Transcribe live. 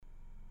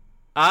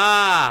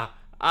Ah!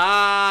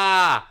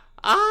 Ah!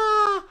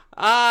 Ah!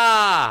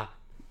 Ah!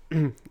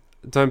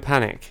 Don't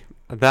panic.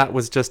 That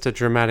was just a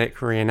dramatic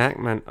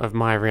reenactment of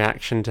my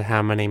reaction to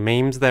how many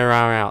memes there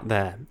are out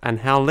there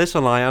and how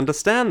little I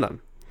understand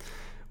them.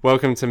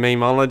 Welcome to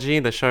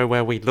Memology, the show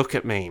where we look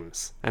at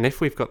memes, and if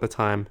we've got the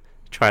time,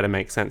 try to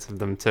make sense of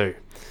them too.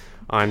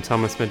 I'm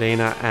Thomas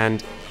Medina,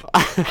 and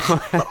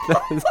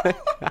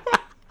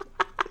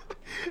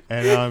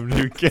And I'm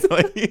Luke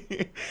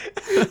Kelly.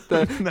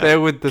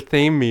 there with the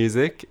theme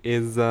music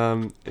is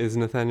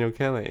Nathaniel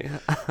Kelly.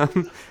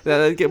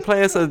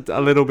 Play us a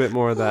little bit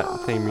more of that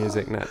theme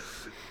music, Nat.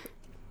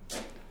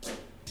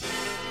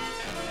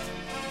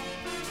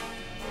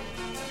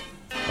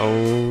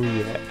 Oh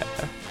yeah.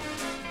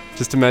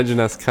 Just imagine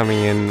us coming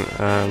in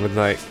with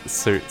like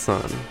suits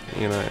on,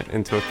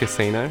 into a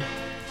casino.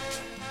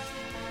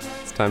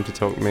 It's time to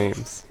talk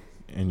memes.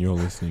 And you're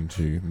listening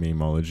to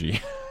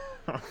Memology.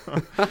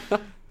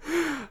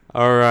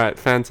 All right,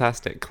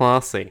 fantastic,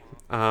 classy.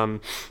 How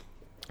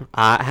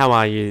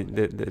are you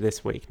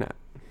this week, Nat?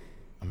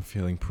 I'm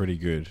feeling pretty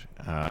good.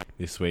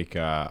 This week,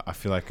 I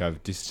feel like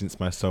I've distanced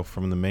myself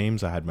from the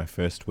memes. I had my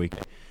first week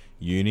at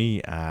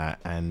uni,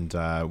 and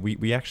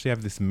we actually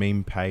have this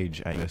meme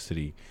page at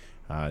university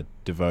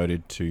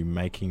devoted to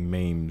making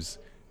memes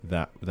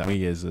that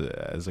we as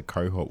a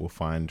cohort will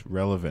find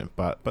relevant.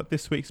 But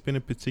this week's been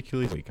a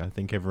particular week. I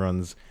think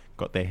everyone's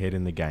got their head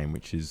in the game,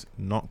 which is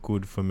not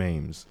good for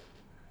memes.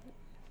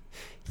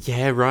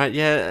 Yeah, right.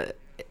 Yeah,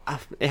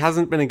 it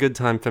hasn't been a good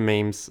time for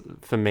memes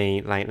for me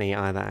lately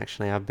either.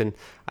 Actually, I've been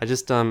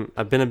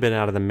a bit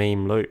out of the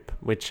meme loop,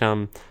 which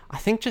I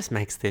think just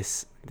makes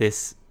this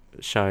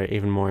show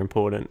even more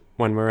important.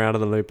 When we're out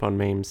of the loop on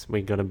memes,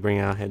 we got to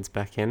bring our heads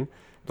back in.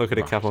 Look at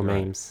a couple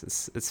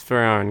memes. It's for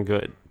our own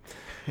good.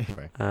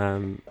 Anyway.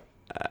 And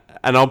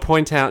I'll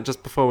point out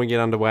just before we get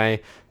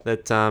underway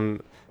that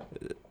on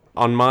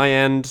my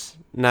end,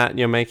 Nat,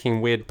 you're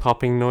making weird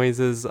popping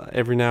noises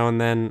every now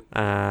and then.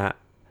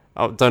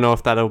 I don't know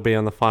if that'll be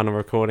on the final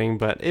recording,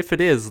 but if it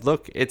is,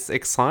 look, it's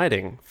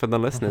exciting for the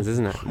listeners,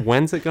 isn't it?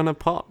 When's it gonna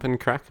pop and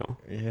crackle?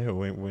 Yeah,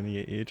 when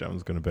your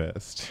eardrum's gonna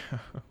burst.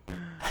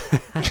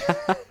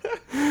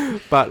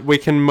 But we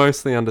can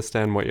mostly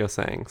understand what you're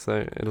saying,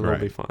 so it'll all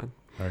be fine.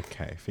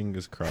 Okay,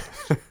 fingers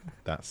crossed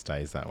that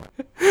stays that way.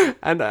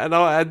 And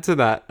I'll add to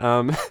that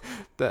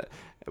that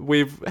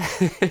we've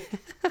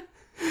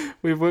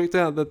worked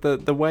out that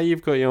the way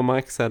you've got your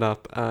mic set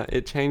up,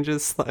 it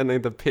changes slightly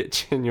the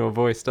pitch in your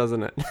voice,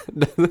 doesn't it?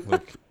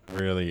 Look,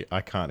 really,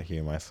 I can't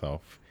hear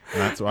myself,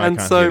 and that's why. And I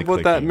can't so hear the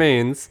what that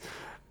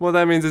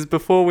clicking. means is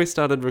before we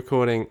started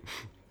recording,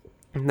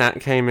 Nat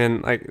came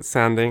in like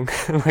sounding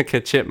like a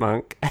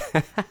chipmunk,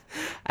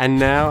 and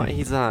now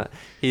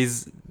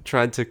he's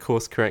tried to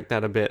course correct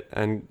that a bit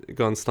and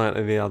gone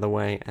slightly the other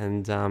way,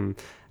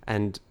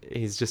 and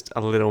he's just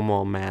a little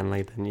more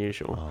manly than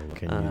usual. Oh, what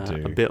can you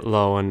do? A bit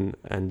low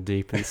and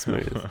deep and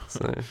smooth.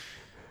 So.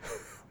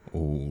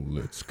 Oh,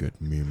 let's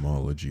get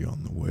memology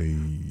on the way.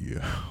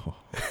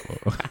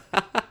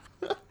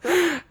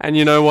 And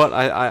you know what?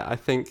 I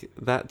think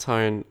that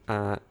tone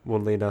will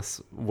lead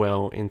us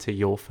well into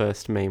your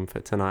first meme for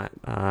tonight.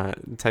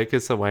 Take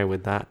us away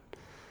with that.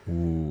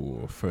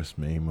 Ooh, first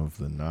meme of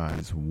the night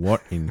is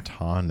What in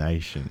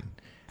Tarnation?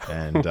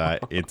 And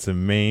it's a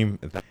meme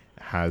that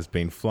has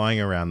been flying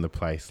around the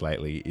place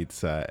lately. It's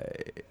sort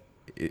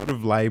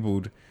of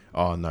labelled...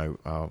 Oh, no.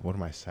 What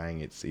am I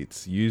saying?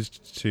 It's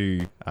used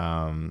to...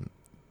 Let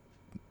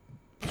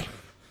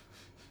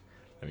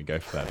me go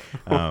for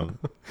that.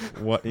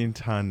 What in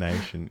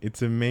Tarnation?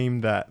 It's a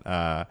meme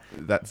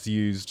that's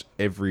used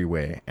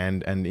everywhere,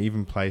 and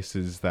even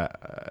places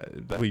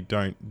that we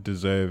don't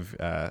deserve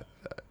a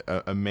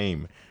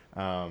meme.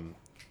 I'm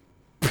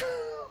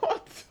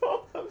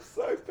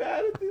so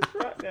bad at this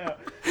right now.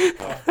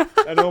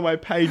 And all my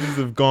pages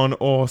have gone,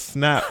 oh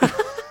snap.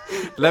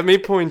 Let me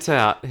point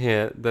out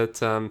here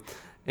that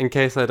in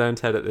case I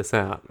don't edit this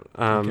out,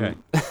 Okay.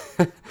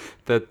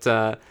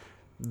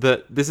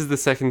 that this is the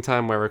second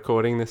time we're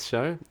recording this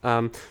show.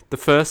 The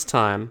first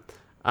time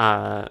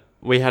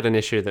we had an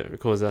issue that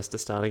caused us to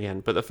start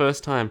again, but the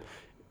first time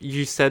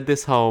you said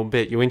this whole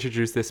bit, you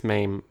introduced this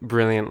meme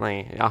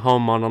brilliantly, a whole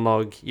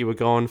monologue. You were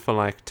going for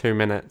like 2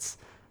 minutes,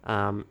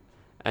 and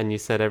you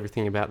said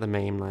everything about the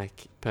meme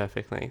like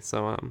perfectly.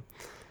 So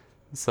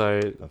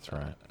That's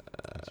right.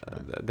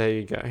 there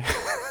you go.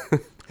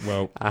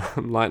 Well,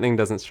 lightning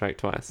doesn't strike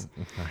twice.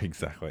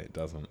 exactly, it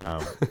doesn't.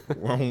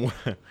 Well,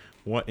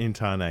 What in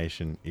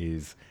Tarnation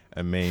is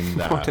a meme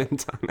that... What in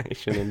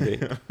Tarnation,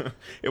 indeed.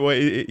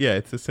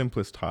 It's the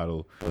simplest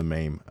title of the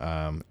meme.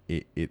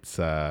 It's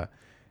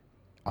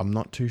I'm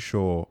not too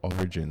sure of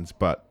origins,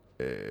 but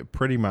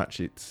pretty much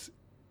it's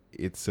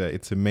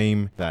a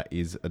meme that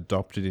is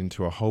adopted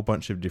into a whole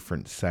bunch of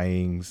different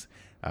sayings,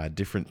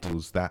 different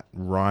tools that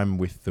rhyme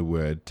with the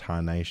word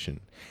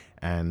tarnation,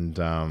 and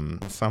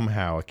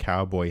somehow a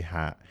cowboy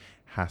hat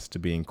has to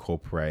be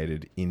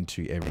incorporated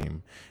into every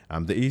meme.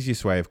 The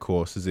easiest way, of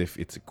course, is if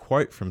it's a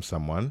quote from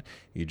someone.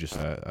 You just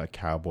a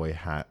cowboy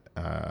hat,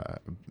 a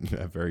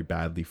very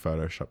badly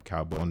photoshopped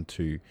cowboy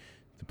onto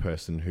the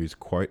person whose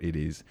quote it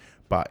is.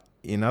 But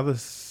in other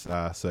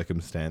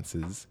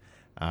circumstances,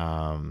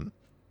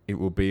 it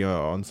will be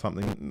on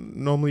something.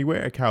 Normally,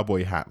 wear a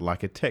cowboy hat,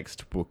 like a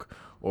textbook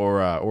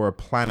or a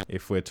planet.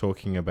 If we're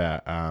talking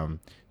about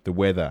the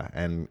weather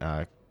and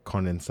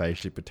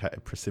condensation,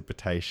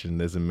 precipitation,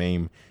 there's a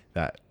meme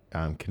that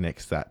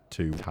connects that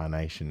to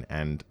tarnation,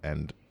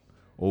 and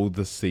all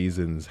the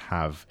seasons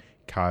have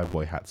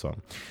cowboy hats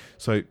on.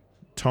 So,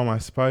 Tom, I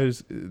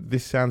suppose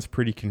this sounds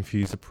pretty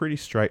confused. A pretty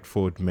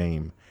straightforward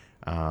meme.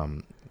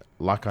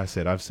 Like I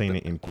said, I've seen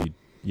it in.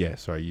 Yeah,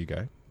 sorry, you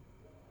go.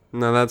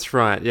 No, that's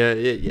right. Yeah,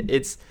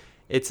 it's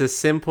a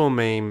simple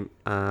meme,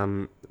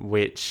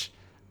 which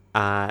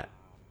like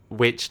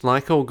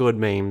all good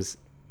memes,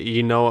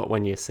 you know it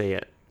when you see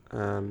it.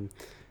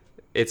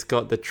 It's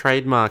got the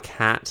trademark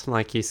hat,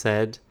 like you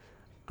said.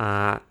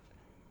 You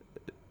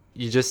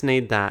just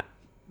need that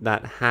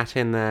hat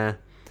in there,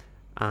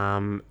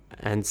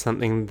 and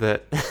something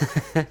that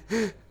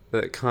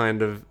that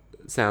kind of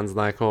sounds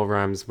like all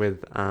rhymes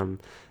with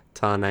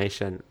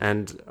tarnation.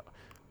 And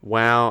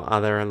wow, are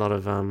there a lot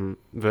of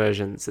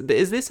versions?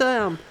 Is this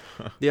the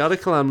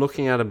article I'm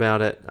looking at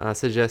about it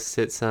suggests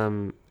it's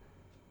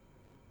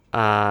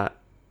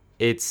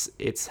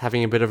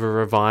having a bit of a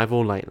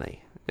revival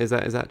lately. Is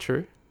that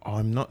true?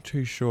 I'm not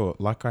too sure.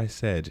 Like I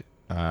said,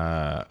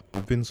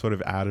 I've been sort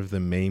of out of the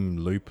meme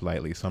loop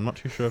lately, so I'm not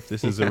too sure if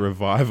this is a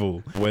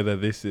revival, whether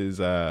this is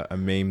a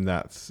meme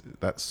that's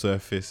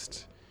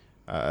surfaced,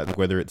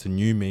 whether it's a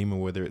new meme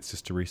or whether it's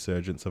just a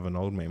resurgence of an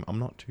old meme. I'm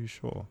not too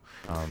sure.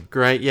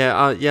 Great,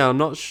 yeah. I'm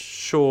not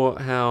sure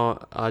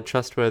how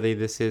trustworthy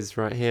this is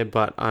right here,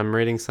 but I'm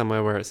reading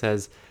somewhere where it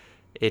says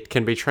it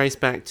can be traced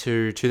back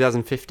to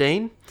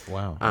 2015.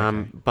 Wow.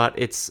 Okay. But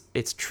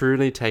it's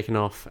truly taken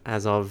off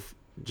as of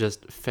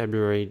just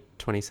February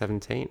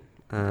 2017.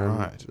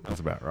 Right, that's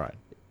about right.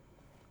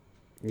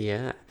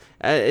 Yeah,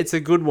 it's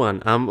a good one.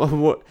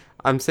 What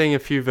I'm seeing a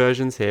few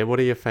versions here. What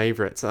are your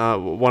favourites?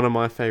 One of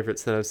my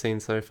favourites that I've seen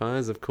so far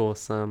is, of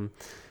course,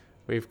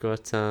 we've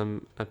got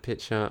a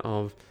picture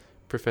of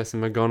Professor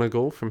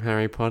McGonagall from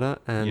Harry Potter,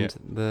 and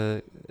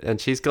and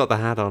she's got the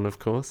hat on, of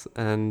course,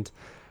 and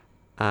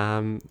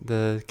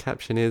the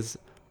caption is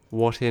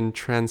 "What in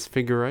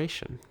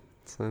Transfiguration."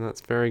 So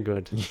that's very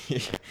good.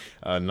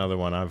 Another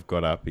one I've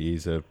got up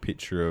is a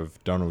picture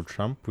of Donald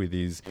Trump with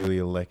his newly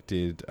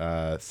elected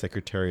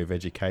Secretary of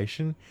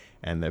Education,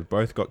 and they've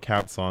both got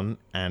caps on,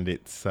 and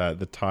it's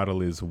the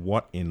title is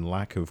 "What in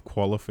Lack of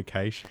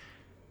Qualification."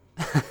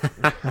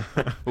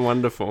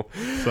 Wonderful.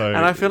 So,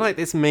 and I feel like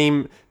this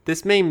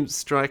meme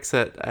strikes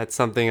at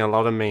something a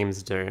lot of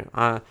memes do.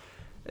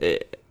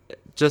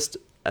 Just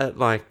at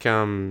like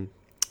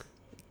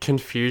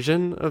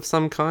confusion of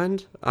some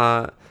kind.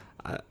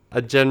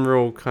 A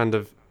general kind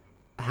of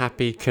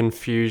happy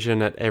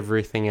confusion at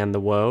everything in the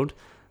world.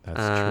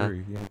 That's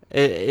true. Yeah.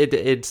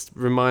 It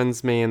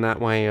reminds me in that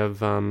way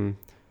of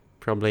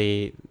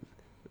probably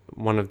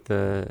one of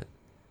the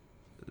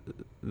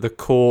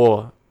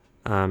core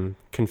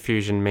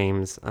confusion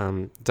memes,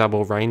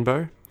 Double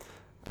Rainbow.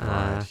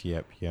 Right.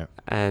 Yep.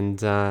 And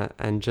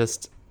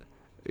just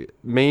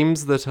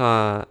memes that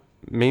are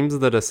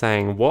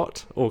saying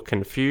what, or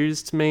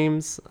confused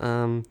memes.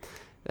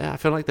 I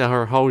feel like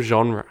they're a whole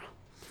genre.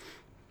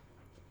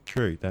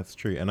 True, that's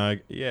true. And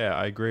I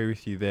agree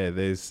with you there.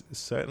 There's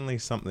certainly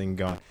something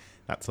going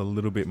that's a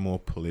little bit more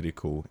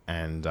political,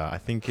 and I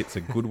think it's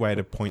a good way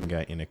to point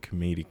out in a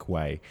comedic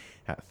way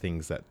at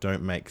things that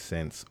don't make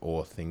sense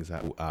or things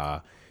that we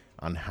are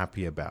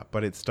unhappy about.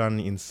 But it's done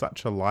in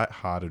such a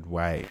light-hearted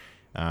way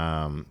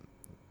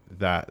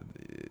that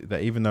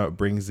even though it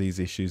brings these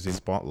issues in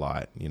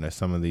spotlight,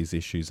 some of these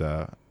issues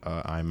are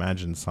I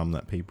imagine some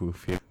that people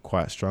feel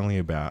quite strongly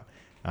about.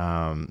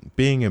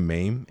 Being a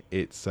meme,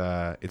 it's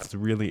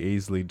really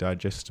easily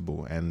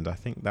digestible, and I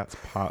think that's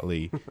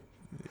partly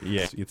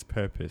its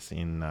purpose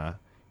in the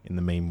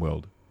meme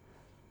world.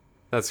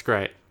 That's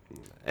great.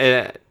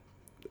 It's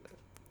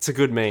a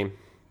good meme.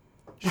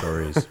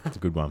 Sure is. It's a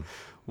good one.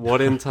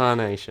 What in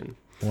tarnation?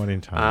 What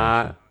in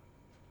tarnation?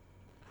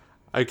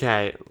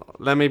 Okay,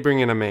 let me bring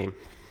in a meme.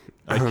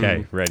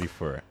 Okay, ready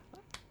for it.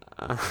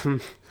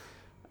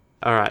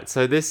 All right,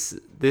 so this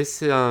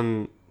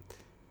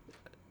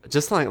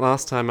just like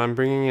last time, I'm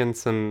bringing in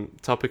some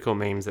topical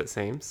memes, it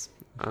seems.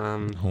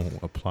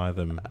 Apply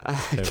them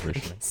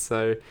feverishly.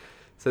 So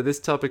this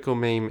topical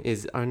meme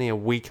is only a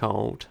week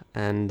old,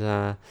 and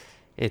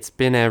it's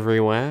been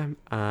everywhere.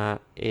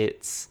 I've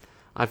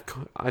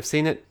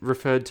seen it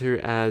referred to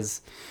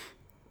as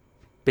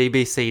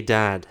BBC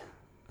Dad,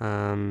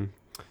 though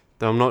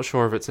I'm not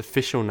sure of its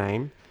official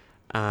name.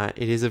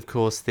 It is, of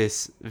course,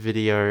 this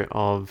video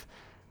of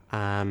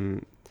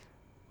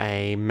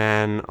a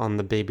man on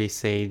the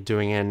BBC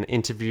doing an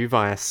interview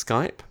via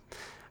Skype,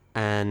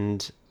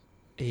 and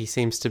he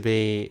seems to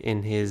be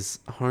in his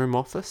home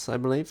office, I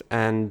believe,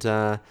 and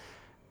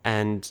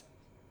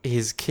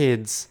his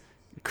kids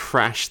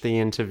crash the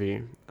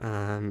interview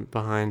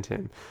behind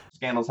him.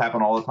 Scandals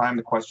happen all the time.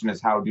 The question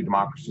is, how do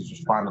democracies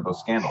respond to those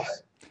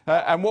scandals?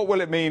 And what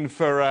will it mean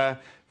for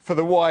for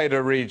the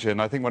wider region?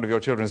 I think one of your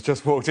children has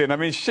just walked in. I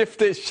mean,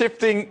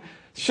 shifting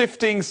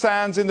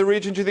sands in the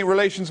region. Do you think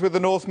relations with the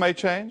North may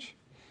change?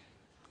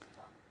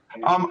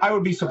 I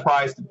would be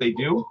surprised if they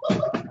do.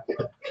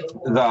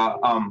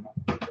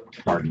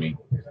 Pardon me.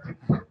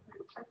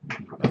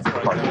 That's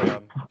right. Carry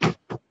on.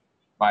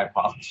 My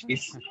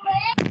apologies.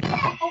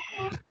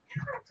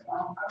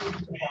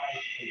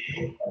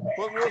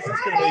 What's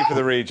this going to mean for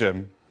the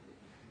region?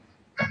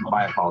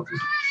 My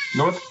apologies.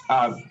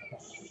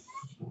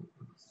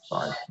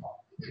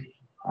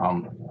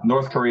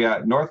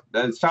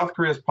 South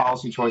Korea's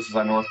policy choices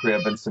on North Korea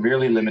have been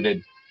severely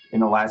limited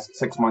in the last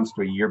 6 months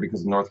to a year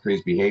because of North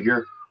Korea's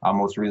behavior.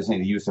 Most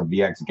recently, the use of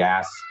VX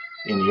gas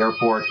in the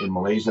airport in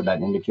Malaysia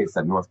that indicates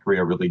that North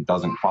Korea really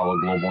doesn't follow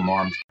global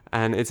norms.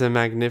 And it's a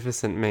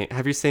magnificent meme.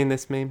 Have you seen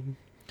this meme?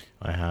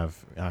 I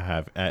have.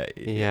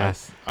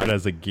 Yes. I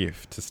as a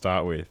gift to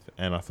start with,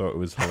 and I thought it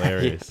was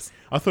hilarious. Yes.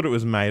 I thought it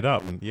was made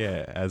up. And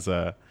yeah, as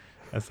I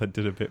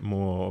did a bit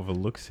more of a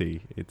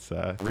look-see, it's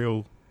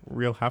real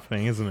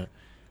happening, isn't it?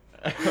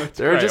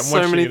 There are just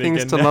so many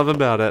things to love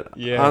about it,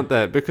 Yeah. aren't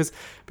there? Because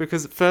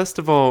first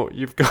of all,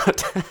 you've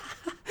got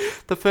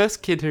the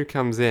first kid who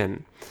comes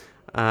in,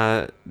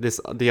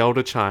 the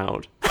older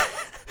child.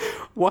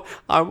 What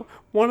I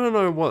want to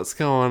know what's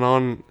going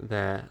on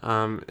there.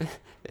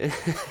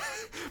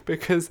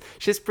 Because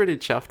she's pretty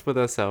chuffed with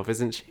herself,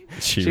 isn't she?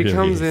 She She really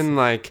comes is. in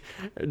like,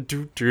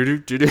 do.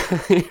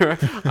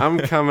 I'm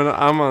coming.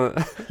 I'm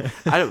on.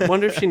 I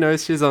wonder if she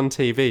knows she's on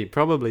TV.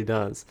 Probably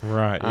does.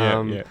 Right.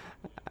 Yeah. Yeah.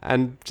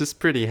 And just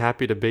pretty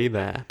happy to be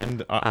there.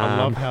 And I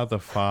love how the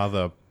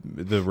father,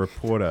 the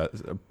reporter,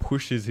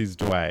 pushes his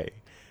way,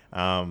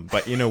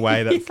 but in a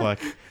way that's like,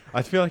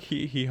 I feel like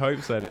he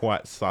hopes that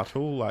quite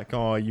subtle, like,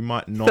 oh, you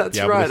might not That's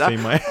be able right. to see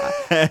my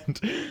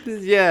hand.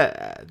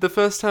 Yeah, the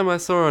first time I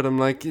saw it, I'm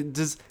like,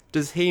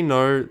 does he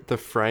know the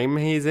frame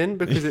he's in?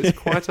 Because it's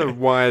quite a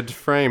wide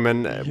frame,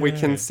 and we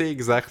can Yeah. see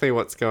exactly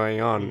what's going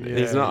on.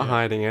 He's not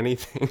hiding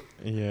anything.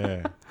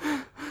 Yeah.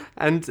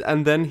 And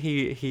then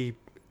he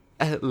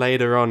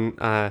later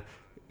on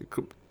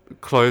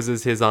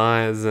closes his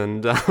eyes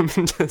and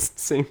just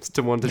seems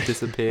to want to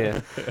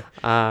disappear,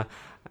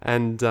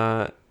 and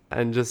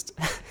just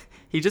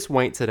he just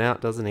waits it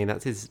out, doesn't he?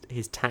 That's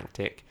his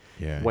tactic.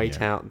 Yeah. Wait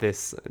yeah. out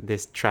this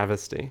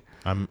travesty.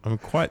 I'm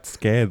quite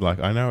scared. Like,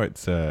 I know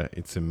it's a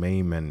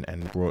meme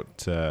and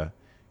brought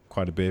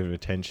quite a bit of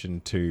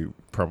attention to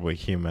probably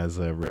him as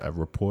a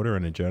reporter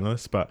and a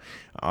journalist, but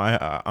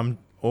I'm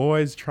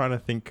always trying to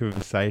think of a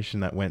conversation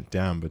that went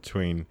down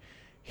between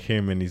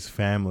him and his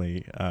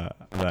family.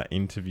 That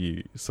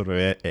interview sort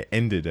of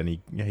ended, and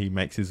he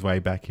makes his way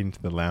back into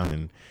the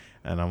lounge,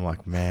 and I'm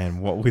like, man,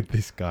 what would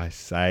this guy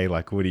say?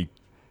 Like, would he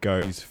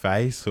go his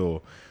face,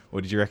 or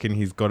did you reckon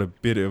he's got a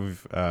bit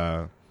of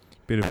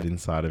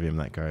inside of him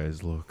that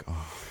goes, look,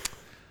 oh,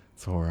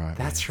 it's all right.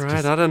 That's man. right.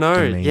 It's I don't know.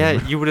 just a meme."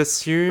 Yeah, you would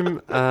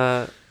assume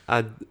a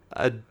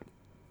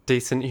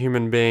decent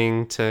human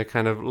being to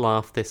kind of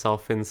laugh this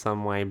off in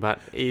some way, but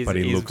he's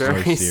looks so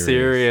very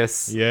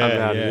serious.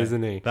 about it,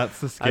 isn't he? That's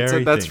the scary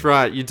thing. That's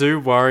right. You do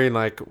worry,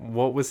 like,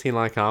 what was he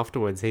like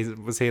afterwards?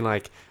 Was he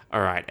like,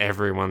 all right,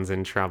 everyone's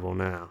in trouble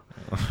now?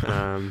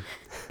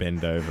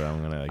 Bend over.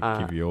 I'm gonna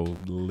give you all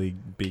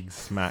big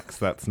smacks.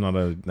 That's not.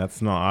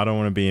 I don't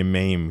want to be a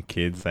meme,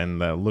 kids. And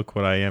look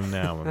what I am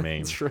now. I'm a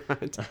meme. That's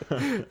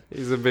right.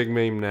 He's a big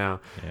meme now.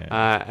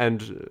 Yeah.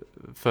 And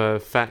for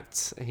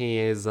facts, he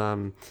is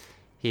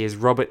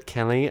Robert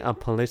Kelly, a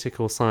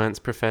political science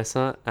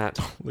professor at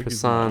Look at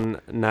Busan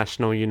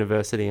National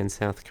University in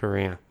South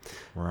Korea.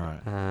 Right.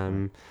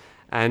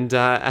 And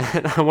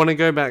I want to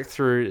go back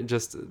through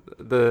just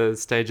the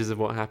stages of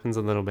what happens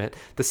a little bit.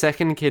 The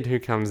second kid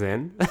who comes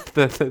in,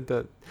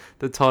 the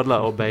toddler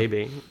or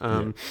baby,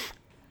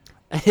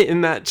 in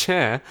that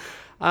chair,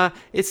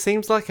 it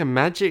seems like a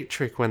magic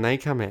trick when they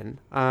come in.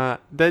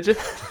 They're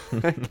just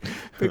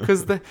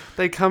because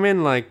they come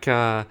in like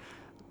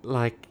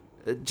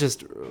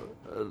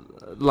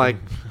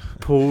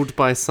pulled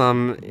by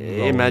some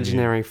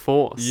imaginary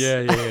force.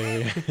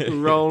 Yeah.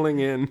 Rolling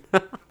in.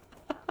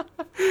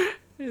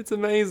 It's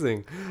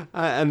amazing.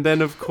 And then,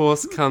 of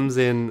course, comes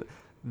in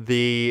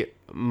the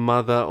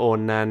mother or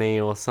nanny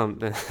or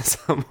something,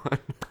 someone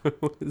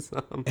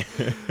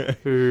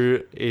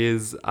who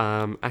is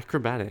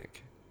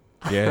acrobatic.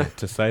 Yeah,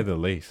 to say the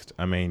least.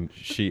 I mean,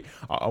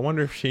 I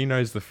wonder if she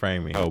knows the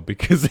framing. Oh,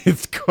 because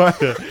it's quite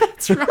a...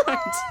 That's right.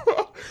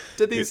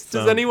 Does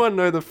anyone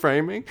know the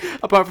framing?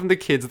 Apart from the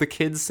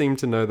kids seem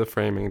to know the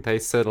framing. They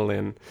settle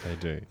in. They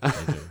do.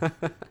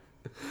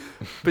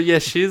 But yeah,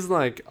 she's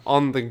like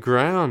on the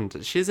ground.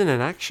 She's in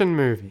an action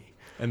movie.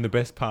 And the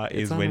best part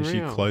is It's when she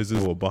unreal. closes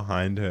the door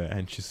behind her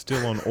and she's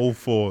still on all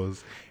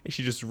fours, and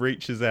she just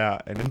reaches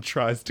out and then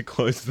tries to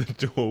close the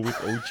door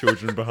with all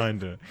children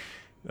behind her.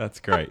 That's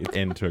great. It's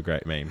end to a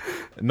great meme.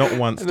 Not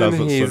once And does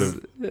then it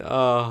sort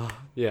of...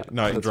 yeah.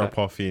 No, that's drop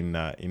right. off in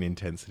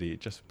intensity. It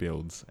just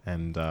builds,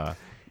 and a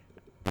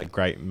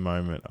great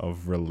moment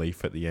of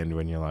relief at the end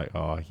when you're like,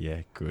 oh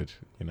yeah, good.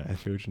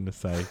 Children are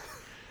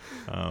safe.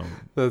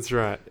 That's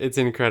right. It's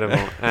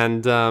incredible.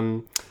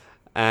 And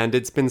and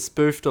it's been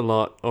spoofed a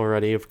lot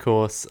already, of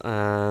course.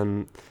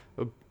 Point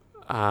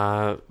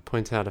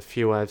out a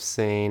few I've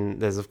seen.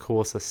 There's, of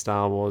course, a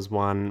Star Wars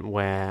one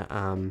where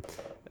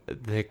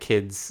the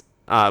kids,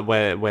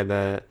 where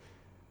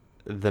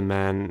the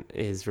man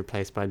is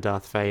replaced by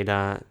Darth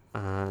Vader,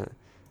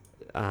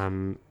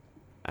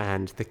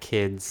 and the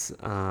kids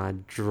are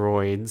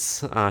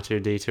droids.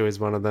 R2-D2 is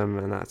one of them,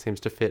 and that seems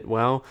to fit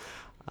well.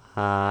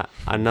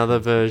 Another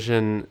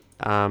version,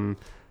 I've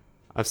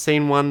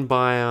seen one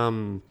by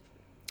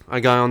a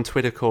guy on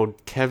Twitter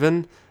called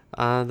Kevin.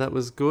 That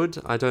was good.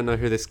 I don't know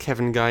who this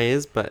Kevin guy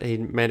is, but he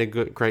made a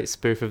great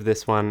spoof of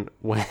this one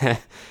where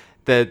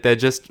they're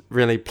just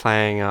really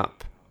playing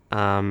up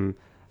how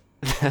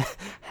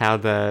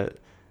the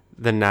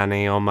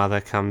nanny or mother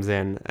comes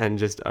in and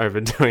just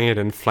overdoing it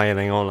and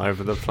flailing all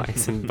over the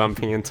place and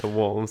bumping into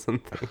walls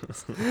and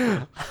things.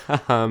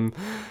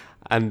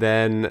 And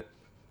then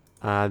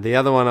the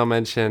other one I'll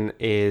mention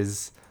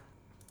is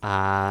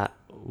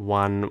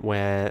one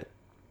where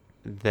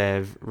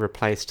they've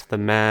replaced the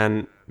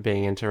man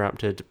being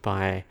interrupted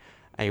by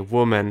a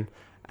woman,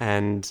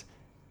 and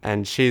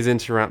she's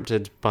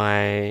interrupted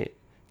by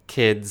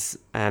kids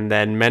and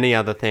then many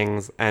other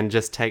things, and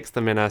just takes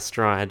them in her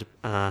stride,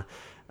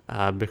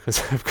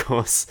 because of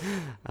course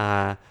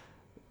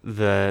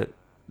the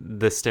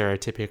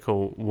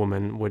stereotypical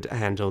woman would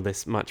handle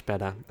this much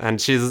better.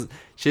 And she's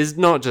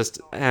not just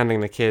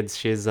handling the kids,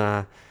 she's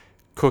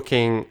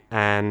cooking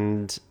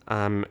and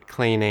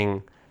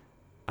cleaning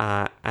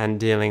and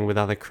dealing with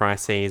other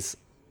crises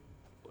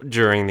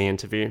during the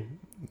interview.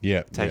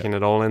 Yeah, taking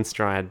it all in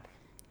stride.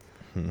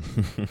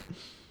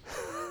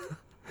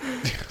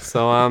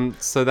 So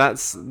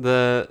that's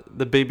the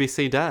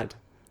BBC Dad.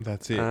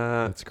 That's it.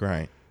 That's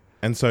great.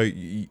 And so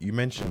you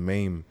mentioned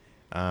meme.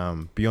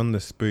 Beyond the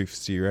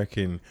spoofs, do you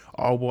reckon?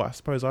 Oh well, I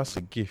suppose I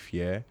said GIF,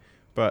 yeah.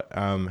 But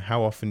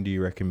how often do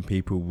you reckon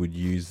people would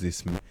use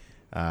this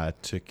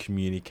to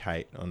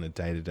communicate on a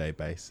day-to-day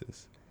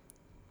basis?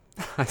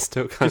 I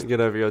still can't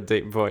get over your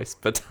deep voice,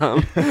 but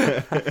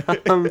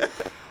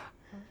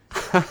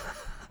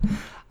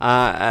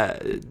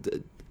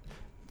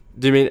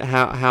do you mean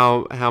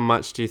how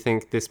much do you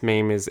think this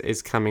meme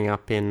is coming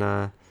up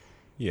in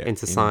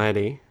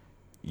society?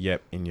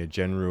 Yep, in your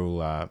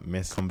general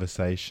mess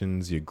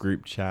conversations, your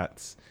group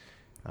chats.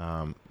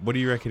 What do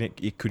you reckon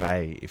it could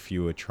be if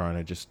you were trying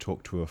to just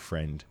talk to a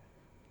friend?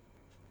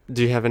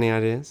 Do you have any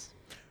ideas?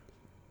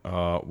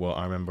 Well,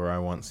 I remember I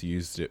once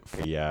used it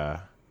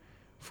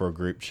for a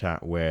group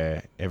chat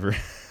where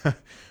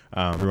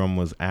everyone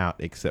was out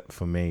except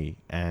for me,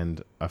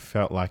 and I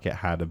felt like it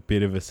had a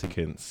bit of a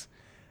significance.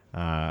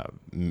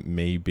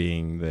 Me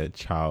being the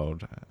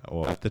child,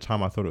 or at the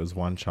time I thought it was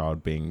one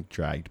child being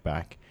dragged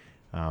back,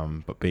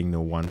 but being the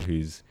one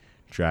who's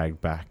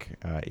dragged back,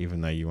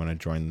 even though you want to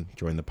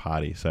join the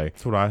party. So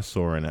that's what I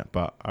saw in it.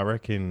 But I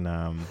reckon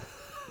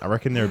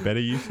there are better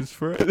uses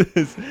for it.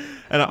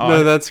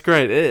 No, that's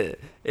great.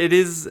 It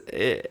is.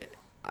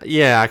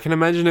 Yeah, I can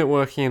imagine it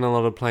working in a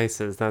lot of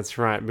places. That's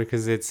right,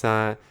 because it's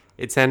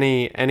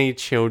any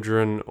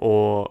children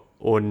or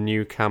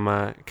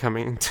newcomer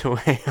coming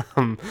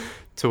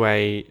to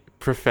a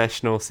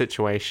professional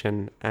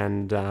situation,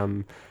 and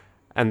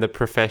the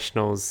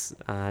professionals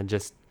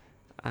just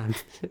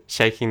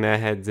shaking their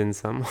heads in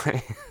some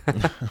way.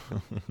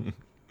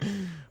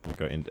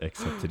 Got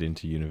accepted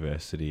into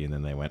university, and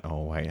then they went,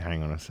 "Oh wait,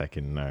 hang on a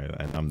second, no,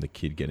 and I'm the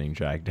kid getting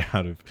dragged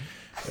out of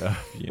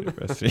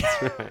university."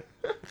 That's right.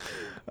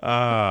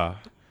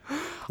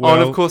 Well,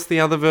 and of course, the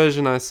other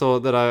version I saw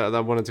that I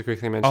wanted to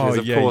quickly mention is,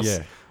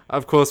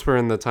 of course, we're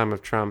in the time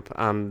of Trump.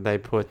 They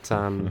put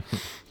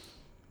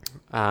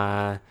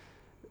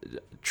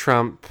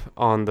Trump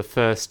on the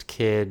first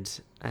kid,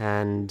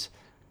 and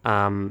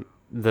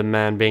the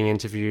man being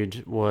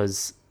interviewed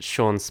was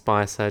Sean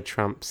Spicer,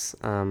 Trump's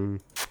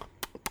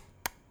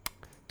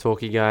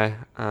talkie guy,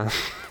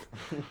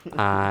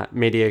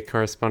 media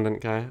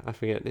correspondent guy. I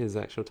forget his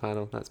actual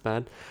title. That's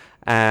bad.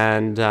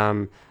 And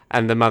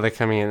the mother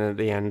coming in at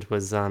the end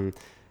was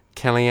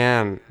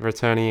Kellyanne,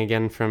 returning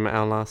again from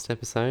our last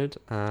episode.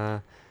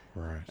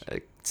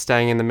 Right.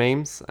 Staying in the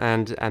memes,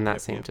 and that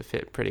seemed to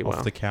fit pretty well.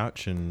 Off the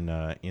couch and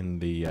in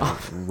the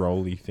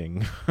rolly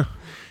thing.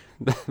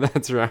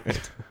 That's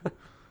right.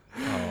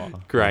 Oh,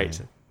 great.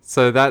 man.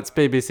 So that's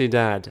BBC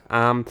Dad.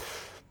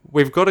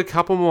 We've got a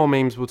couple more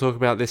memes we'll talk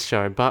about this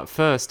show, but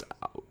first,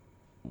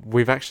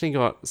 we've actually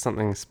got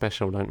something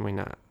special, don't we,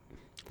 Nat?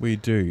 We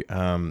do.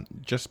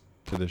 Just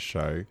for the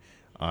show,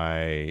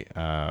 I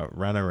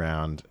ran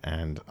around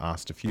and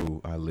asked a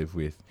few I live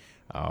with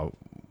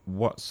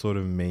what sort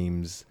of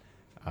memes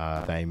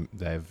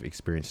they've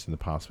experienced in the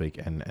past week,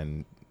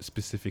 and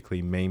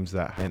specifically memes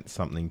that meant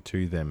something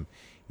to them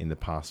in the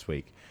past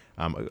week.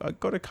 I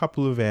got a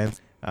couple of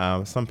answers.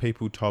 Some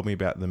people told me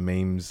about the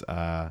memes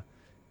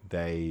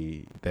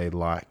they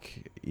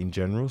like in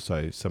general,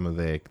 so some of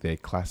their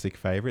classic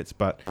favorites.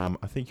 But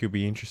I think you'll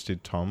be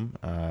interested, Tom.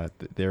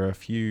 There are a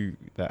few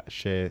that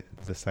share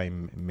the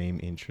same meme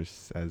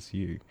interests as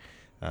you.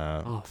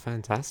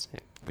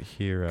 Fantastic.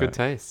 Here, good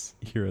taste.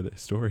 Here are their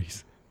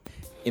stories.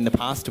 In the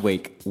past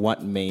week,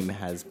 what meme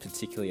has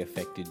particularly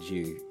affected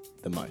you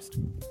the most?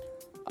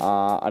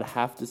 I'd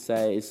have to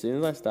say, as soon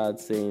as I started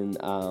seeing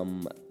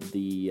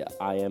the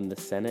I Am the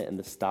Senate and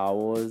the Star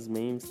Wars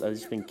memes, they've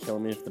just been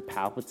killing me with the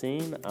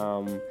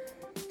Palpatine.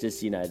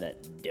 Just,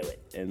 that do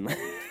it. And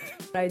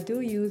I do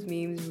use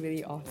memes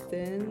really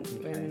often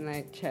when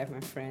I chat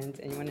with my friends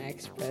and you want to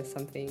express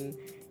something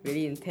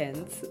really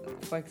intense.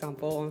 For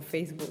example, on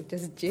Facebook,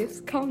 just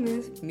GIFs count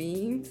as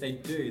memes. They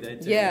do.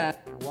 Yeah.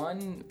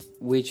 One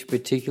which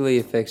particularly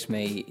affects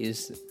me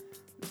is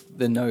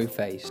the no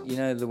face. You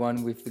know, the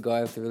one with the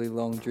guy with the really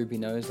long droopy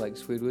nose like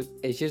Squidward?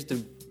 It's just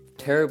a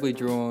terribly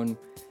drawn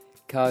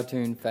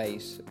cartoon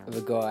face of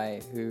a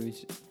guy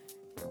who's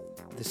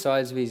the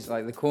sides of his,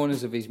 like the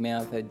corners of his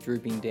mouth are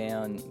drooping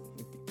down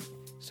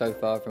so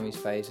far from his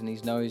face and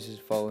his nose is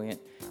following it,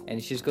 and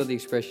it's just got the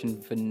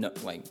expression for no,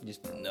 like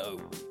just no.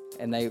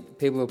 And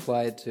people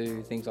apply it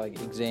to things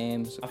like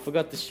exams. I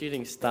forgot the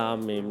shooting star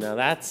meme. Now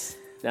that's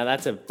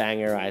a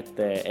banger right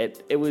there.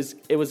 It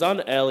was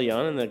on early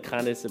on and then it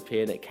kind of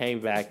disappeared. It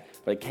came back,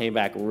 but it came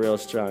back real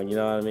strong. You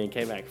know what I mean? It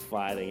came back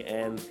fighting,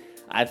 and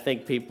I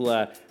think people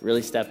are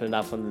really stepping it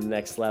up on the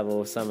next level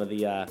with some of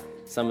the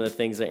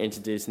things they're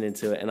introducing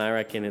into it, and I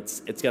reckon it's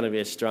going to be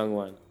a strong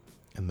one.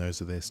 And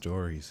those are their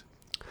stories.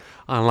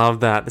 I love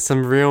that. There's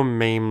some real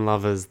meme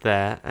lovers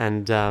there,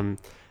 and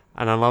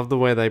I love the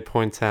way they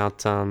point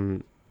out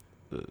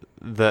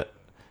that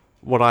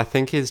what I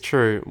think is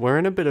true. We're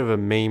in a bit of a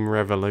meme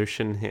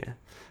revolution here,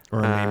 Or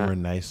a meme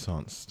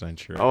renaissance,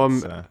 don't you?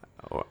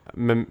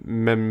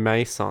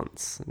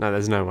 Memasons. No,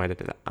 there's no way to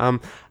do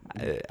that.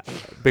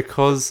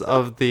 Because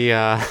of the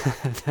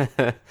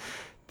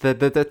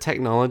the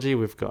technology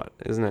we've got,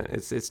 isn't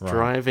it? It's Right.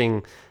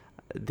 driving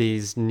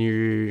these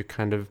new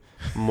kind of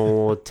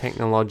more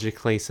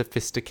technologically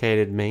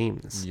sophisticated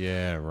memes.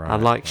 Yeah, right. I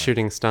like right.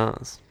 shooting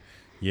stars.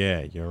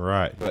 Yeah, you're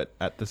right. But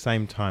at the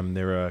same time,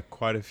 there are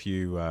quite a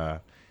few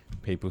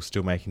people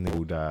still making the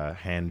old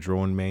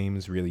hand-drawn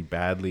memes, really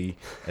badly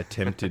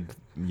attempted,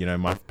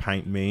 my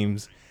paint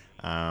memes,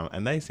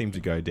 and they seem to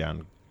go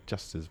down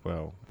just as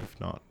well, if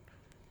not,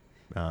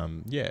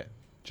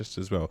 just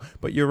as well.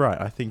 But you're right.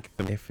 I think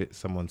the effort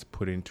someone's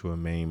put into a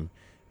meme,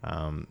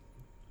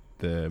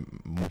 the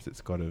more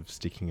it's got of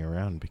sticking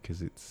around,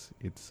 because it's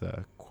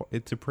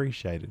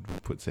appreciated who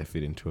puts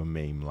effort into a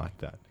meme like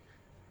that.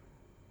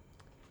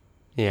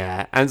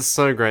 Yeah, and it's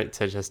so great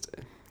to just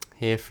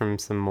hear from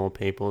some more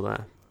people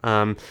there.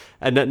 And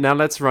now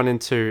let's run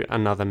into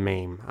another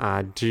meme.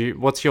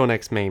 What's your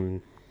next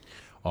meme?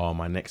 Oh,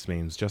 my next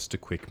meme's just a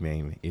quick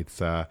meme.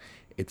 It's one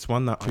that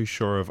I'm not too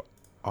sure of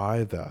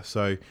either.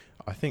 So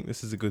I think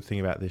this is a good thing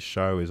about this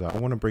show is I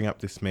want to bring up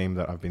this meme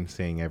that I've been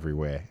seeing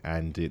everywhere,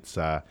 and it's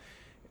Cat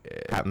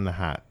in the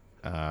Hat.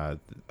 I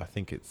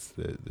think it's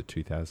the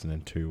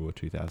 2002 or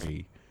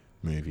 2003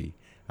 movie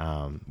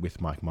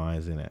with Mike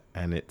Myers in it,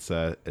 and it's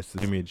the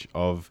image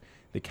of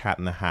the Cat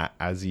in the Hat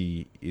as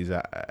he is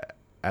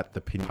at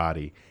the pin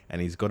party, and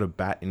he's got a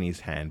bat in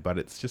his hand, but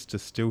it's just a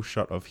still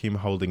shot of him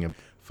holding a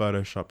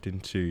photoshopped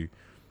into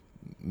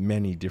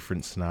many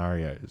different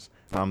scenarios,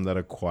 some that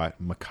are quite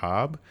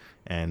macabre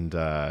and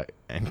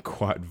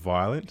quite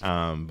violent,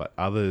 but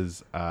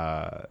others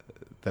that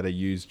are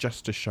used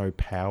just to show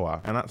power,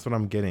 and that's what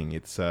I'm getting.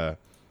 It's a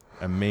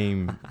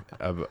meme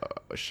of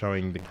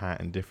showing the cat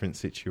in different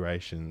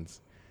situations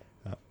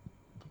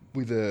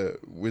with a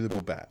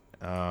bat.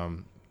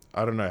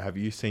 I don't know. Have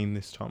you seen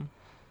this, Tom?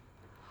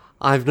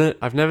 I've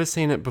never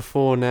seen it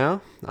before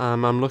now.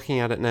 I'm looking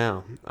at it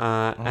now.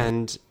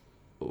 And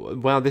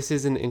wow, this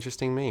is an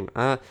interesting meme.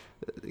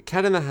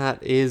 Cat in the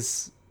Hat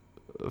is,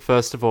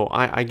 first of all,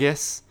 I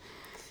guess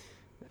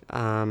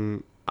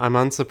I'm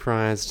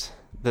unsurprised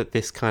that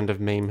this kind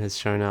of meme has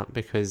shown up,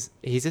 because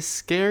he's a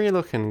scary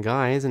looking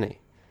guy, isn't he?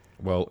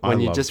 Well, when I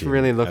you loved just him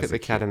really look as at the a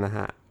Cat kid. in the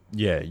Hat.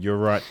 Yeah, you're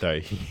right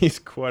though. He's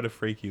quite a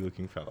freaky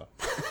looking fella.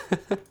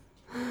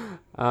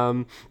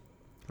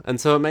 And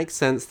so it makes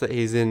sense that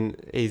he's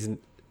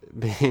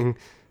being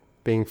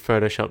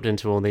photoshopped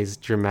into all these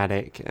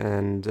dramatic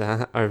and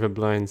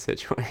overblown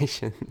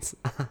situations.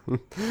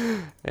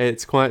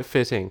 It's quite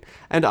fitting.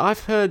 And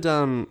I've heard,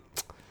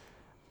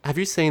 have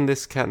you seen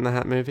this Cat in the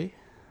Hat movie?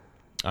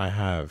 I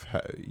have.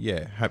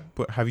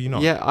 But have you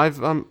not? Yeah,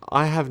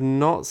 I have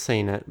not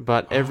seen it,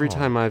 but every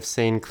time I've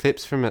seen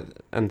clips from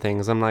it and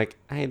things, I'm like,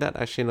 hey, that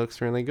actually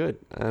looks really good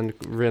and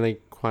really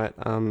quite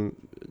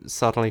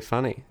subtly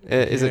funny.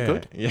 Is it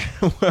good? Yeah.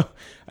 Well,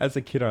 as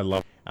a kid, I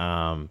loved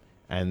it.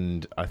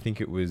 And I think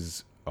it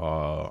was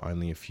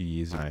only a few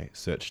years ago I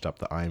searched up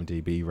the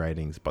IMDb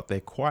ratings, but they're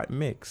quite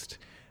mixed.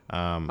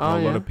 A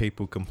lot of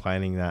people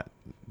complaining that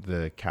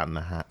the Cat in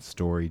the Hat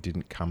story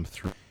didn't come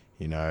through.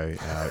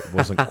 It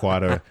wasn't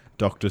quite a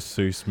Dr.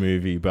 Seuss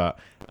movie, but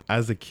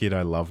as a kid,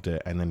 I loved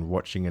it. And then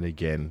watching it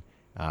again,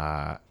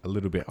 a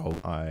little bit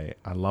old, I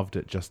loved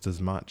it just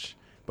as much.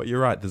 But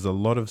you're right, there's a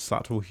lot of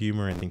subtle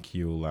humor, and I think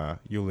you'll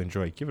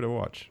enjoy. Give it a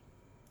watch.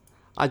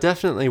 I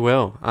definitely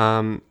will.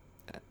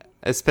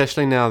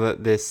 Especially now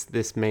that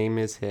this meme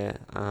is here.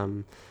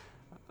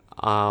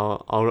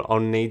 I'll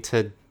need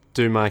to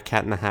do my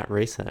Cat in the Hat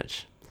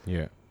research.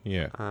 Yeah.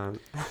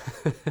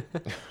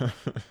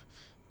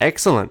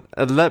 Excellent.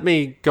 Let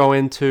me go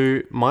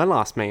into my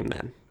last meme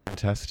then,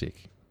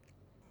 Fantastic.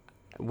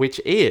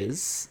 which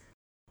is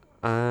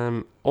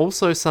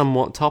also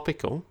somewhat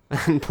topical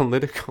and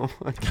political.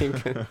 I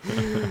think.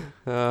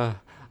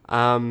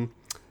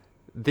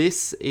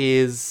 This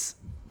is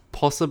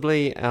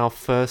possibly our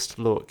first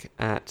look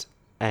at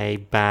a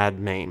bad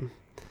meme.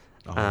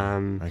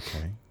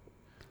 Okay.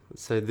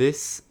 So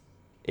this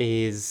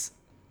is,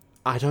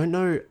 I don't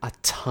know a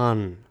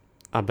ton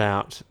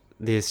about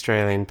the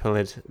Australian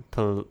politics,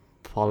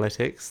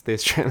 the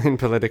Australian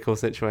political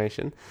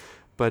situation,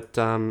 but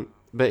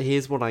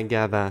here's what I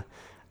gather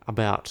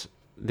about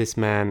this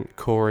man,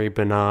 Cory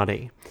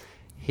Bernardi.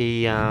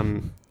 He,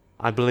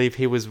 I believe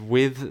he was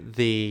with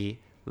the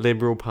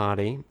Liberal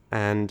Party,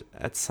 and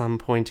at some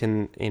point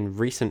in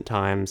recent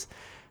times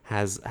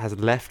has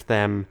left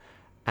them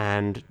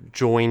and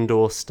joined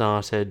or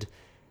started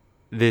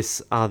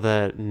this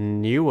other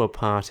newer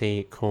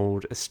party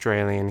called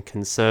Australian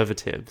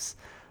Conservatives.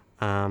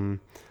 And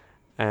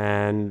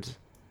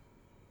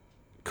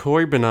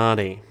Cory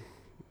Bernardi,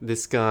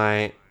 this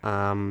guy,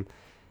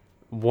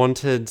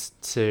 wanted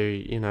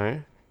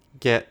to,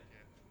 get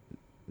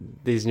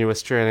these new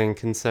Australian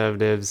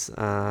Conservatives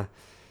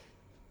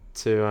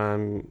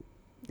to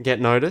get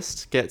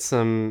noticed, get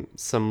some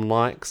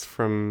likes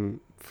from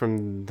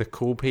the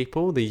cool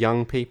people, the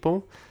young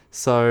people.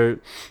 So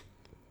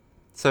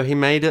he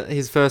made it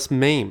his first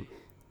meme,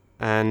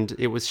 and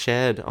it was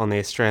shared on the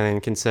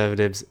Australian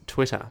Conservatives'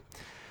 Twitter.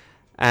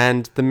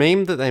 And the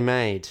meme that they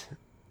made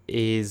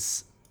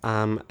is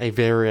a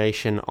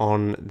variation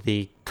on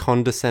the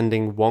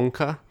condescending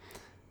Wonka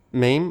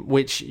meme,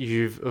 which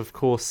you've of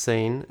course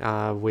seen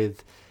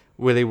with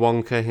Willy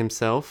Wonka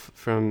himself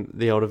from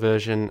the older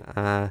version,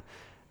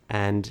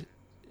 and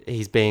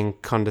he's being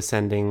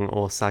condescending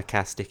or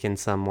sarcastic in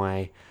some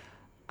way.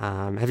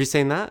 Have you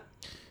seen that?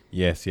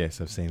 Yes,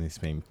 I've seen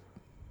this meme.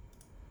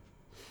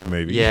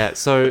 Movie. Yeah,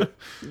 so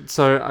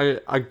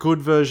a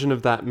good version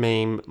of that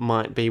meme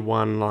might be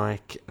one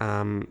like,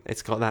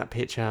 it's got that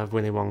picture of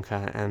Willy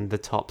Wonka and the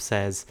top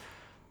says,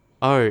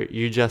 "Oh,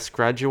 you just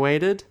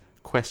graduated?" ?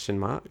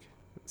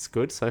 It's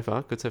good so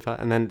far.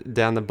 And then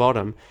down the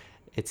bottom,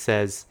 it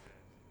says,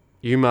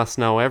 "You must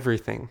know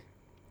everything."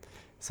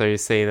 So you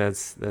see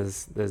there's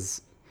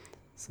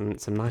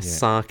some nice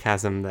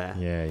sarcasm there.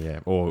 Yeah.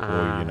 Or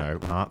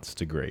arts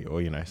degree,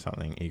 or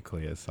something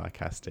equally as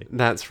sarcastic.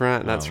 That's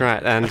right.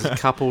 And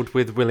coupled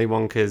with Willy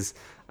Wonka's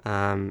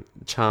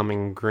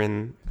charming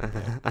grin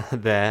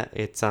there,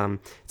 it's a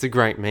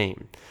great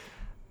meme.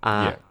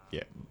 Yeah.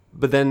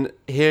 But then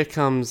here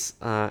comes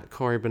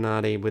Cory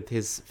Bernardi with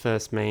his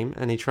first meme,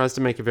 and he tries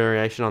to make a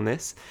variation on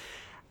this.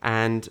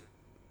 And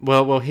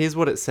well, here's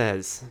what it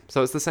says.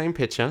 So it's the same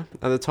picture.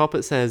 At the top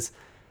it says,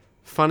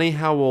 "Funny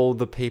how all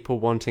the people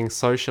wanting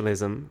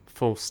socialism,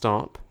 full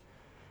stop."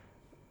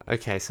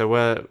 Okay, so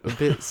we're a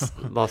bit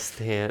lost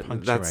here.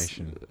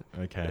 Punctuation.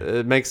 Okay.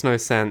 It makes no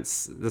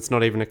sense. That's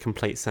not even a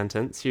complete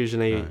sentence.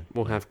 Usually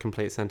we'll have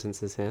complete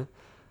sentences here.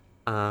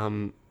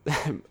 And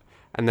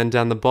then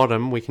down the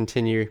bottom we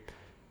continue,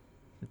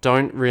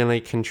 "Don't really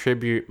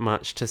contribute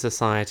much to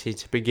society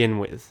to begin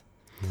with."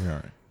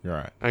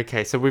 Right.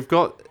 Okay,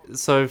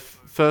 so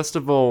first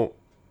of all,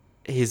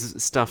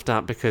 he's stuffed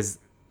up because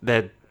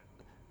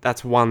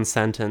that's one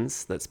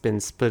sentence that's been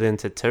split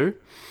into two,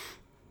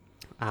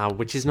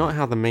 which is not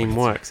how the meme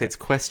works. It's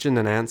question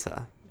and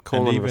answer,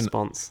 call and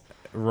response.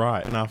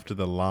 Right, and after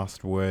the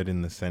last word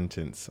in the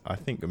sentence, I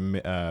think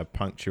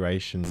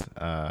punctuations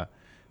are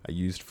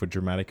used for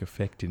dramatic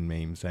effect in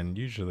memes, and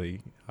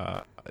usually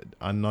are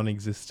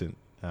non-existent.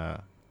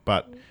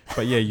 But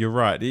yeah, you're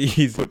right.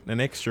 He's put an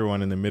extra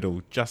one in the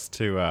middle just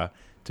to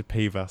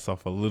peeve us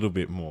off a little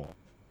bit more.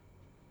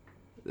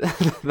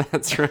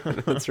 That's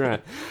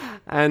right.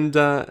 And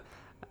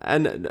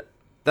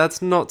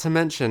that's not to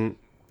mention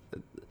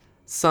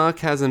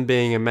sarcasm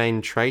being a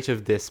main trait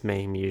of this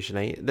meme.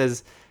 Usually,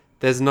 there's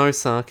no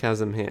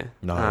sarcasm here.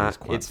 No,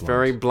 it's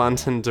very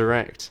blunt and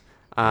direct.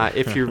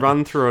 If you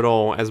run through it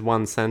all as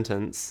one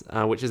sentence,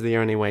 which is the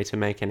only way to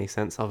make any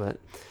sense of it,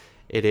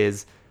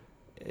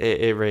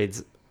 it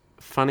reads,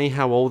 "Funny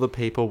how all the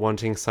people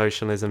wanting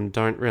socialism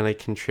don't really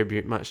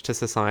contribute much to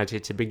society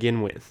to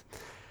begin with."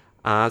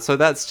 So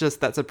that's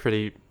a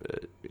pretty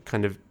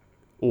kind of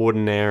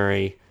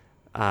ordinary,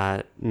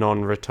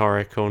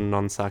 non-rhetorical,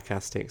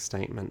 non-sarcastic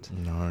statement.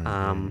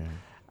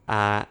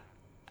 No.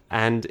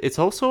 And it's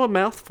also a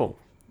mouthful,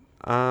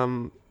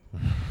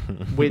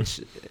 which,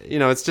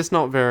 it's just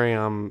not very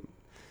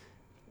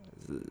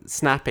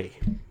snappy.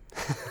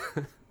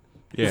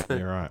 Yeah,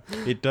 you're right.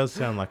 It does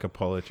sound like a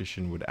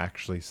politician would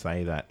actually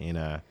say that in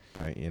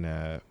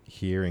a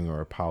hearing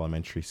or a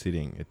parliamentary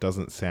sitting. It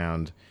doesn't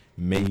sound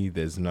me.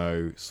 There's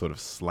no sort of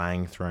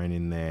slang thrown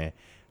in there.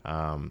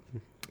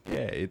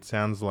 It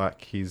sounds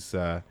like he's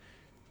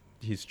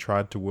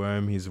tried to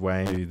worm his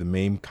way into the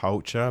meme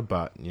culture,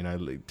 but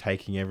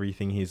taking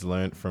everything he's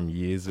learnt from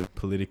years of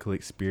political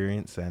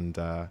experience and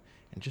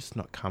and just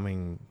not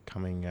coming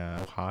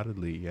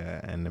heartedly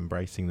and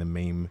embracing the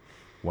meme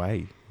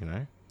way, you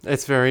know.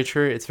 It's very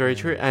true. It's very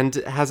true, and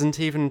hasn't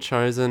even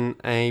chosen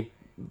a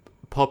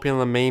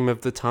popular meme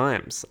of the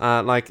times.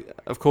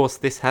 Of course,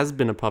 this has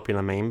been a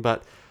popular meme,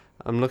 but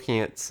I'm looking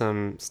at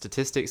some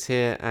statistics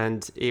here,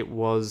 and it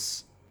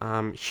was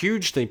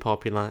hugely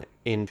popular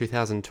in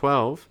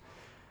 2012,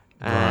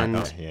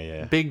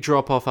 and big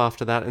drop off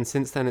after that. And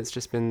since then, it's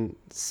just been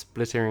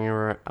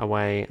splittering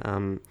away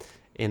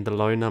in the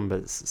low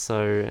numbers.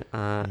 So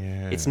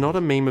it's not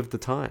a meme of the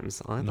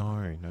times either.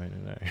 No.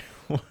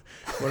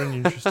 What an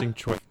interesting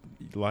choice.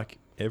 Like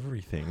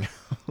everything.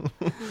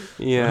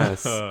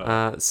 Yes.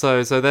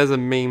 So there's a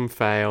meme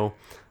fail,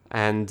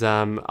 and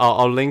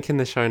I'll link in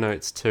the show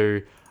notes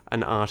to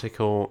an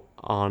article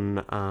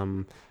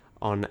on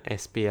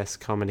SBS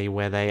Comedy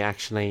where they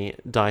actually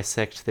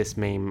dissect this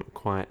meme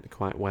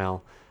quite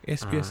well.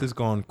 SBS has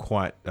gone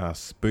quite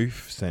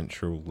spoof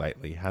central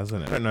lately,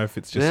 hasn't it? I don't know if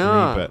it's just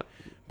me,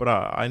 but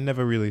I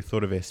never really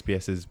thought of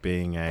SBS as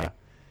being a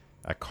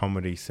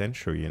comedy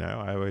central, you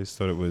know. I always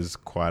thought it was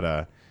quite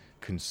a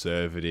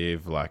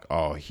conservative, like,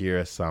 oh, here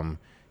are some,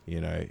 you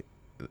know,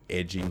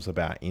 edgings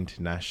about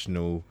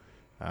international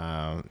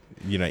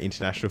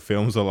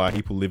films, or like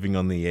people living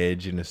on the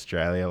edge in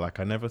Australia. Like,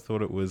 I never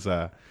thought it was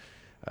I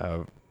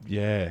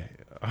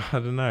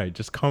don't know,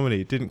 just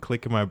comedy. It didn't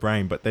click in my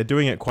brain, but they're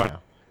doing it quite.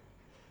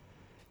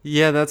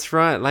 Yeah, that's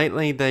right.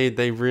 Lately,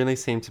 they really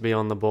seem to be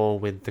on the ball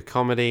with the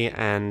comedy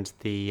and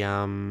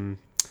the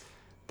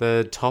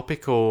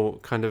topical,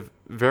 kind of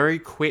very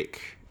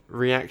quick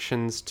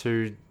reactions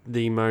to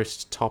the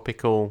most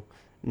topical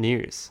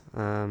news.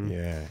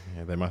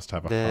 They must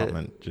have a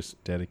department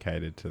just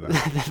dedicated to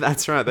that.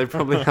 That's right. They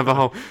probably have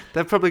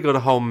they've probably got a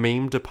whole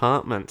meme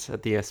department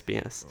at the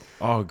SBS.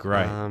 Oh,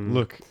 great!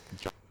 Look,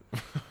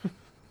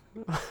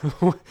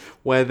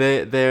 where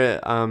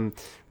they're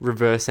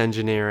reverse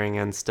engineering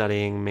and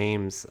studying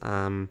memes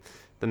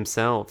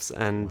themselves,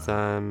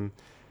 and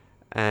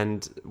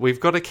we've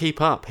got to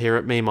keep up here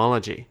at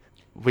Memology.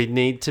 We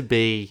need to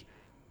be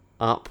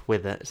up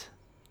with it.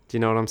 Do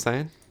you know what I'm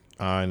saying?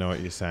 I know what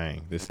you're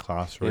saying. This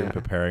classroom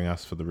preparing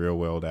us for the real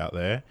world out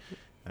there.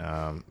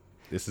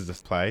 This is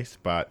this place,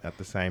 but at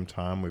the same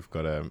time, we've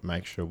got to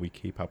make sure we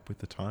keep up with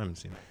the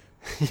times. You know?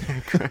 Yeah,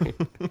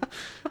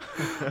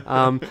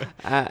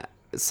 great.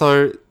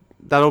 So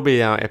that'll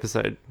be our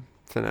episode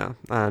for now.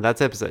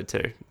 That's episode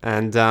 2.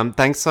 And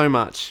thanks so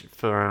much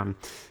for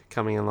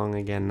coming along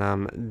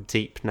again,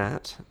 Deep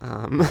Nat.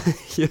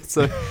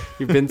 So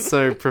you've been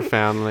so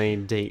profoundly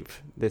deep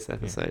this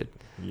episode.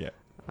 Yeah.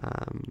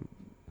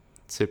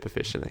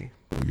 Superficially.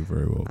 You're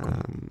very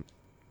welcome.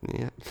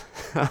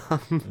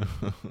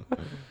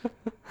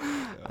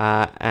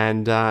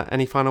 And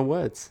any final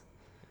words?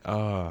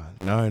 Oh,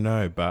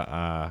 no,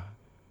 but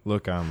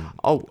look,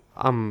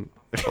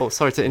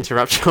 sorry to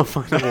interrupt your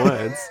final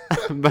words,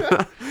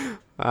 but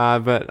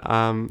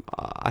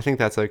I think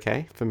that's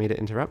okay for me to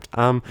interrupt.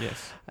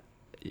 Yes.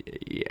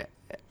 Yeah.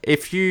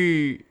 If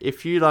you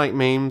like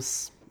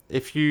memes,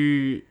 if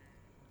you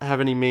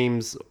have any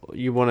memes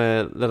you want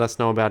to let us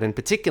know about in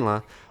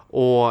particular,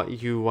 or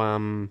you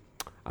I'm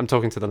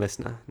talking to the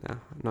listener now,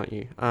 not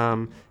you,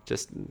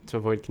 just to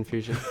avoid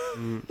confusion,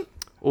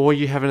 or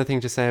you have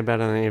anything to say about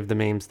any of the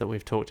memes that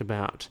we've talked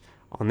about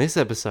on this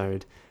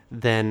episode,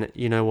 then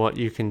you know what,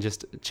 you can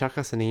just chuck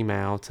us an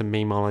email to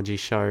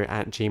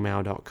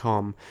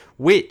memologyshow@gmail.com,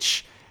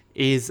 which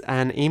is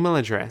an email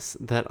address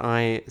that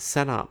I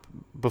set up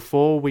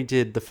before we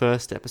did the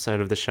first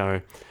episode of the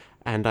show,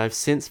 and I've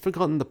since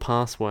forgotten the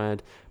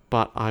password,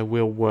 but I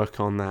will work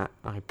on that,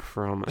 I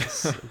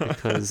promise,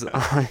 because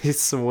I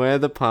swear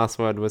the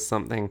password was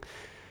something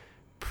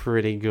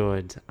pretty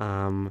good.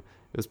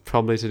 It was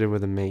probably to do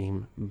with a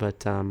meme,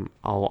 but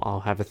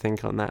I'll have a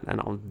think on that,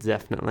 and I'll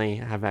definitely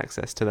have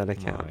access to that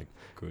account. My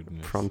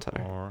goodness.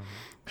 Pronto.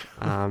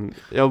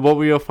 What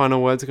were your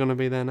final words going to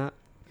be there, Nat?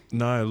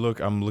 No,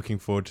 look, I'm looking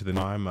forward to the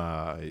time.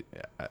 I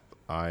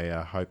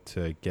hope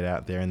to get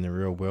out there in the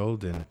real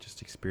world and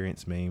just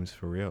experience memes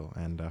for real,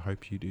 and I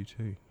hope you do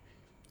too.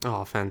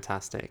 Oh,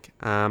 fantastic.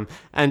 And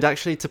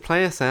actually, to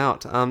play us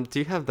out, do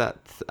you have that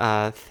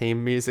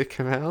theme music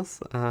of ours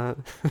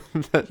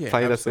that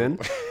played us in?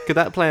 Could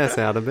that play us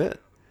out a bit?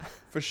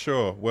 For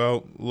sure.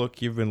 Well,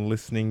 look, you've been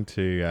listening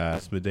to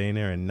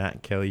Medina and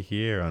Nat Kelly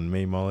here on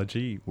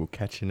Memology. We'll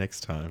catch you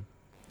next time.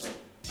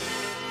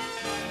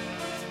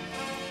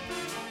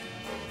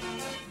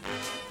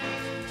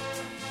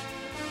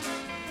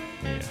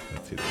 Yeah,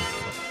 that's it.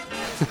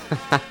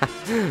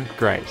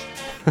 Great.